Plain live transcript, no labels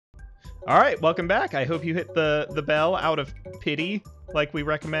All right, welcome back. I hope you hit the bell out of pity, like we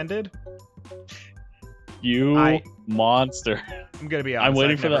recommended. You monster. I'm gonna be honest. I'm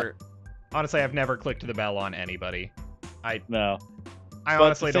waiting for that. Honestly, I've never clicked the bell on anybody. I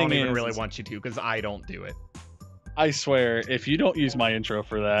honestly don't even really want you to, because I don't do it. I swear, if you don't use my intro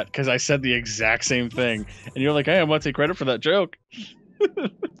for that, because I said the exact same thing, and you're like, hey, I'm gonna take credit for that joke.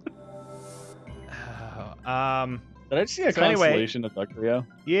 Did I just see a constellation of Ductrio?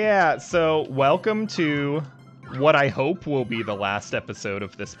 Yeah, so welcome to what I hope will be the last episode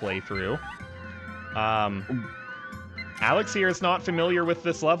of this playthrough. Alex here is not familiar with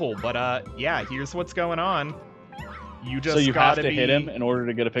this level, but yeah, here's what's going on. You just so you have to hit him in order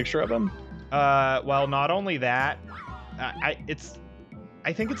to get a picture of him? Well, not only that,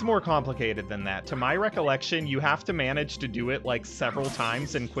 I think it's more complicated than that. To my recollection, you have to manage to do it like several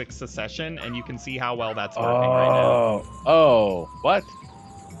times in quick succession, and you can see how well that's working right now. Oh, what?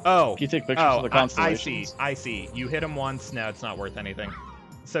 Oh. Can you take pictures of the constellations? I see. You hit him once. No, it's not worth anything.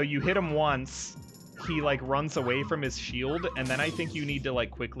 So you hit him once, he like runs away from his shield, and then I think you need to like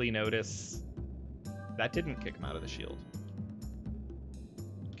quickly notice... That didn't kick him out of the shield.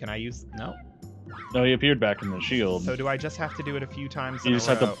 Can I use... No? No, he appeared back in the shield. So do I just have to do it a few times in a row?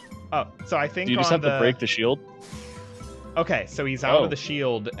 have to... Oh, so I think do you just have to break the shield? Okay, so he's out of the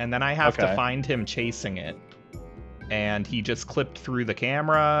shield, and then I have to find him chasing it. And he just clipped through the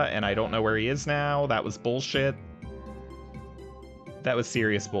camera, and I don't know where he is now. That was bullshit. That was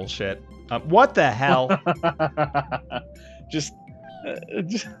serious bullshit. What the hell? just...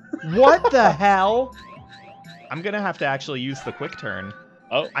 What the hell? I'm gonna have to actually use the quick turn.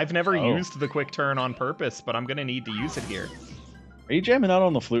 Oh, I've never used the quick turn on purpose, but I'm gonna need to use it here. Are you jamming out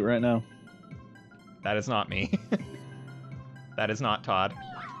on the flute right now? That is not me. That is not Todd.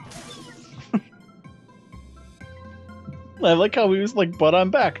 I like how he was like, but I'm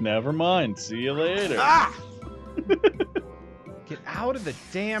back, never mind, see you later. Ah! Get out of the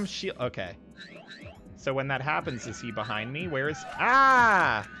damn shield. Okay. So when that happens, is he behind me? Where is...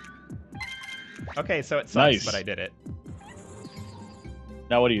 Ah! Okay, so it sucks, but I did it.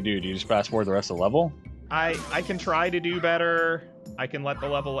 Now what do? Do you just fast forward the rest of the level? I can try to do better. I can let the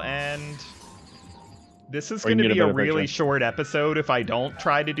level end. This is going to be a really short episode if I don't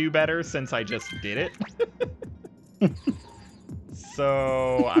try to do better, since I just did it.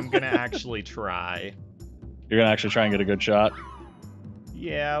 So I'm going to actually try. You're going to actually try and get a good shot?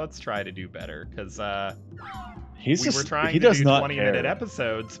 Yeah, let's try to do better, because we were trying to do 20-minute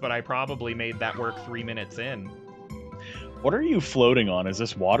episodes, but I probably made that work 3 minutes in. What are you floating on? Is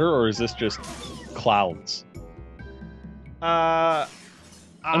this water, or is this just clouds? I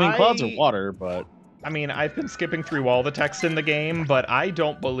mean, clouds are water, but... I mean, I've been skipping through all the text in the game, but I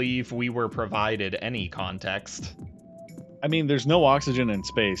don't believe we were provided any context. I mean, there's no oxygen in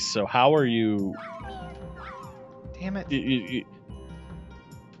space, so how are you... Damn it.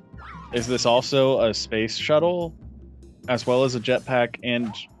 Is this also a space shuttle, as well as a jetpack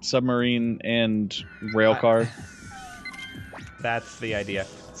and submarine and rail car? That's the idea.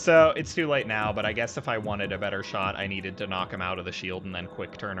 So, it's too late now, but I guess if I wanted a better shot, I needed to knock him out of the shield and then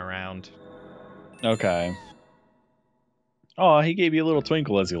quick turn around. Okay. Oh, he gave you a little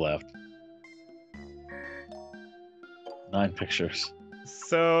twinkle as he left. 9 pictures.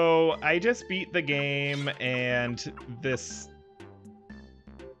 So, I just beat the game, and this...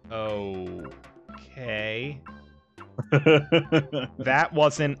 Okay. That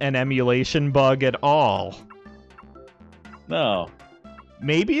wasn't an emulation bug at all. No.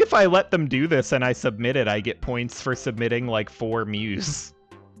 Maybe if I let them do this and I submit it, I get points for submitting like 4 Mews.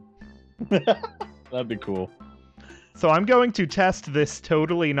 That'd be cool. So I'm going to test this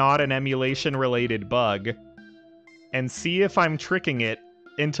totally not an emulation-related bug and see if I'm tricking it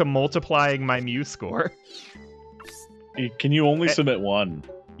into multiplying my Mew score. Can you only submit 1?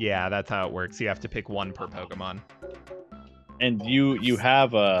 Yeah, that's how it works. You have to pick 1 per Pokemon. And you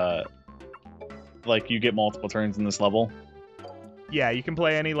have a... Like, you get multiple turns in this level? Yeah, you can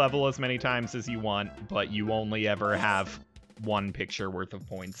play any level as many times as you want, but you only ever have 1 picture worth of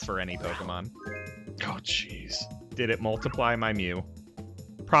points for any Pokemon. Oh, jeez. Did it multiply my Mew?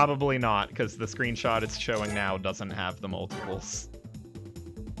 Probably not, because the screenshot it's showing now doesn't have the multiples.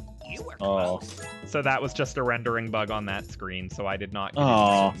 You were close. So that was just a rendering bug on that screen, so I did not get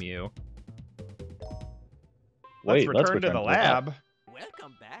a Mew. Let's return to the lab.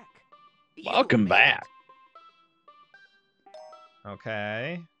 Welcome back. Welcome back.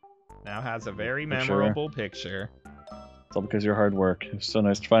 Okay. Now has a very memorable picture. It's all because of your hard work. It's so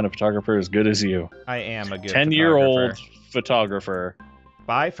nice to find a photographer as good as you. I am a good 10-year-old photographer.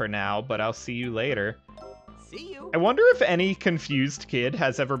 Bye for now, but I'll see you later. See you. I wonder if any confused kid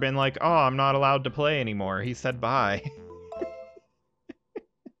has ever been like, oh, I'm not allowed to play anymore. He said bye.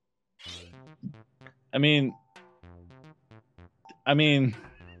 I mean,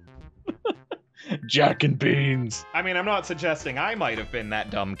 Jack and Beans. I mean, I'm not suggesting I might have been that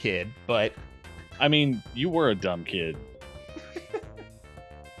dumb kid, but... I mean, you were a dumb kid.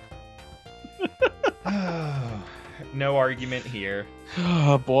 No argument here.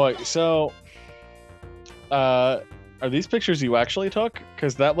 Oh, boy. So, are these pictures you actually took?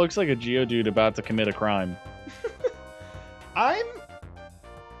 Because that looks like a Geodude about to commit a crime. I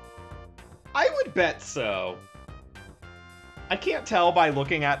would bet so. I can't tell by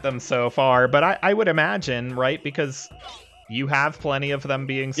looking at them so far, but I would imagine, right? Because you have plenty of them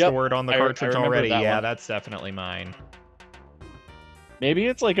being stored on the cartridge already. Yeah, that's definitely mine. Maybe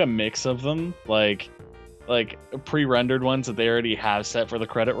it's like a mix of them, like pre-rendered ones that they already have set for the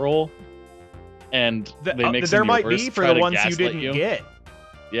credit roll, and they mix there in might yours be to for try the to ones you gaslight didn't get.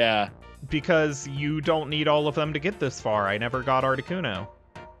 Yeah. Because you don't need all of them to get this far. I never got Articuno.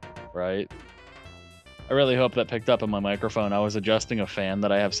 Right. I really hope that picked up on my microphone. I was adjusting a fan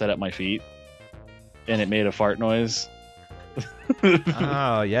that I have set at my feet, and it made a fart noise.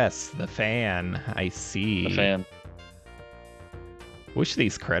 Oh, yes, the fan. I see. The fan. Wish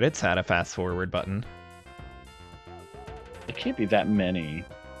these credits had a fast forward button. It can't be that many.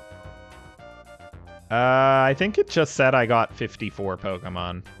 I think it just said I got 54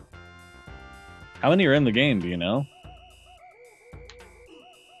 Pokemon. How many are in the game, do you know?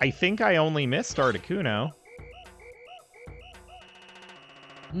 I think I only missed Articuno.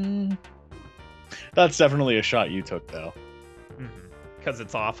 That's definitely a shot you took, though. Because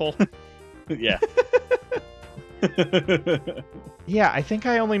it's awful? Yeah. Yeah, I think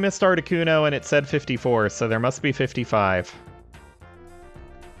I only missed Articuno and it said 54, so there must be 55.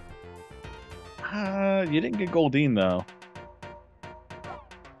 You didn't get Goldeen, though.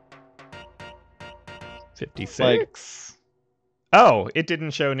 56? Oh, it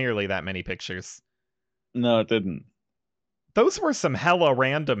didn't show nearly that many pictures. No, it didn't. Those were some hella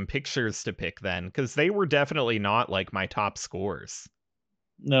random pictures to pick then, because they were definitely not like my top scores.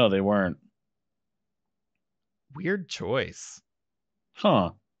 No, they weren't. Weird choice.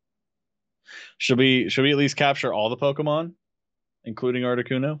 Huh. Should we at least capture all the Pokemon, including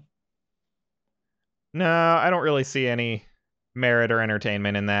Articuno? No, I don't really see any merit or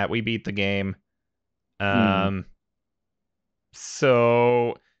entertainment in that. We beat the game.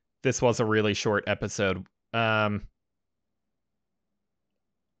 So this was a really short episode. The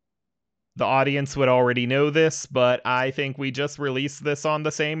audience would already know this, but I think we just released this on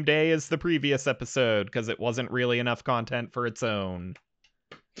the same day as the previous episode because it wasn't really enough content for its own.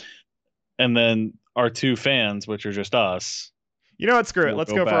 And then our two fans, which are just us. You know what? Screw it.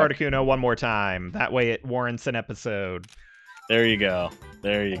 Let's go for back. Articuno one more time. That way it warrants an episode. There you go.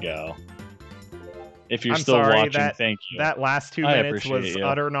 There you go. If you're I'm still sorry, watching, thank you. That last 2 minutes was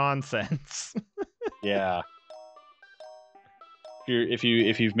utter nonsense. Yeah. If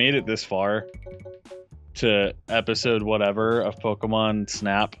you've made it this far to episode whatever of Pokemon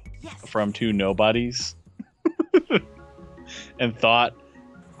Snap from two nobodies and thought,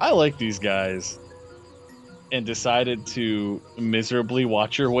 I like these guys, and decided to miserably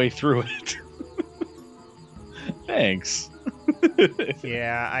watch your way through it. Thanks.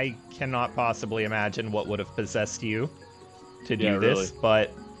 Yeah, I cannot possibly imagine what would have possessed you to do this, really.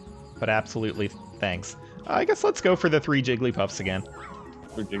 but absolutely thanks. I guess let's go for the 3 Jigglypuffs again.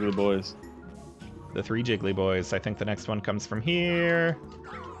 For Jiggly Boys. The 3 Jiggly Boys. I think the next one comes from here.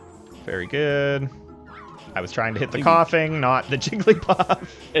 Very good. I was trying to hit the coughing, not the Jigglypuff.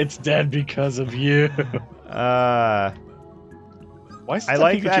 It's dead because of you. Why is I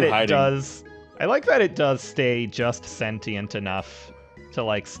like Pikachu that it hiding? does. I like that it does stay just sentient enough to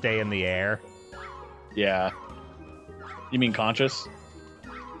like stay in the air. Yeah. You mean conscious?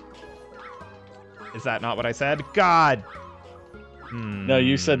 Is that not what I said? God. No,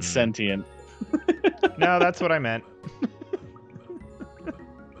 you said sentient. No, that's what I meant.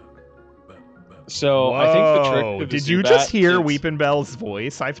 So Whoa. I think the trick to the Did you Zubat just hear is- Weepinbell's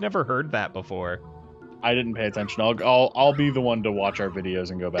voice? I've never heard that before. I didn't pay attention. I'll be the one to watch our videos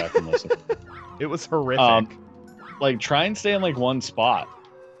and go back and listen. It was horrific. Like try and stay in like one spot.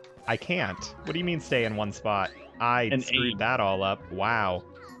 I can't. What do you mean stay in one spot? I And screwed aim. that all up. Wow.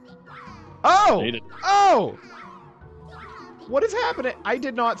 Oh! Made it. Oh! What is happening? I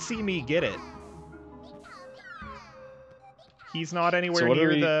did not see me get it. He's not anywhere So what are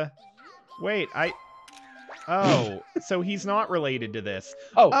near we- the... Wait, Oh, so he's not related to this.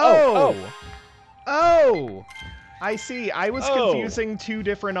 Oh! Oh! I see. I was Oh. confusing two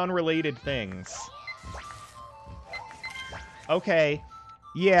different unrelated things. Okay.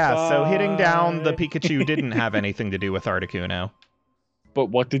 Yeah, so hitting down the Bye. Pikachu didn't have anything to do with Articuno. But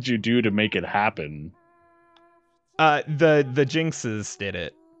what did you do to make it happen? The Jinxes did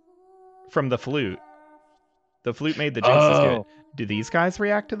it. From the flute. The flute made the Jinxes do it. Oh. Do these guys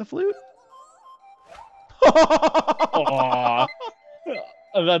react to the flute? Aw.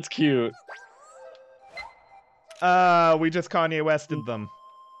 That's cute. We just Kanye Wested them.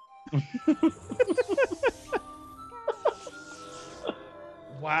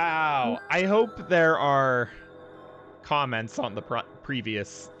 Wow. I hope there are comments on the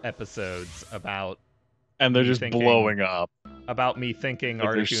previous episodes about... And they're just blowing up. About me thinking like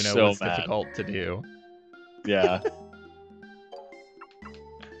Articuno was difficult to do. Yeah.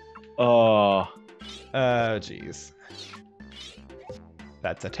 Oh. Jeez.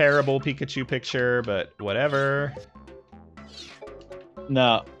 That's a terrible Pikachu picture, but whatever.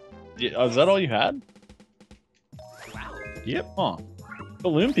 No. Is that all you had? Wow. Yep. Huh.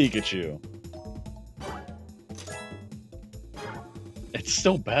 Balloon Pikachu. It's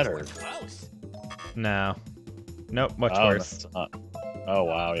still better. Close. No. Nope, much worse. That's not... Oh,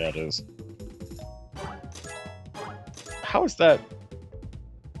 wow, yeah, it is. How is that?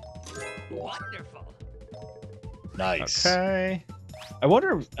 Wonderful. Nice. Okay. I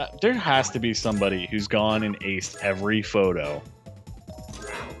wonder, there has to be somebody who's gone and aced every photo.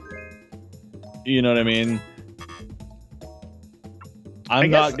 You know what I mean?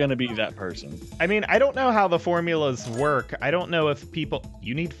 I'm not going to be that person. I mean, I don't know how the formulas work. I don't know if people...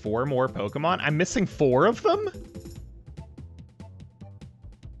 You need 4 more Pokemon? I'm missing 4 of them?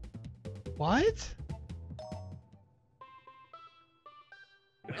 What?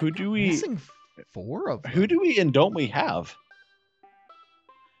 Who do we... Missing 4 of them? Who do we and don't we have?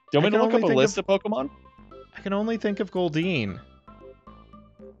 Do you want me to look up a list of Pokemon? I can only think of Goldeen.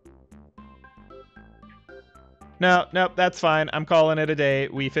 No, nope, that's fine. I'm calling it a day.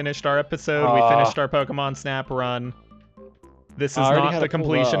 We finished our episode. We finished our Pokemon Snap run. This is not the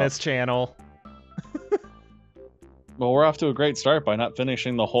completionist channel. Well, we're off to a great start by not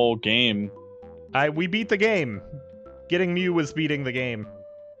finishing the whole game. We beat the game. Getting Mew was beating the game.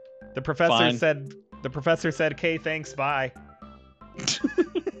 The professor said. The professor said, "Okay, thanks, bye."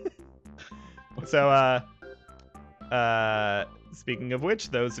 So, speaking of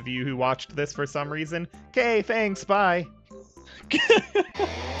which, those of you who watched this for some reason, okay, thanks, bye.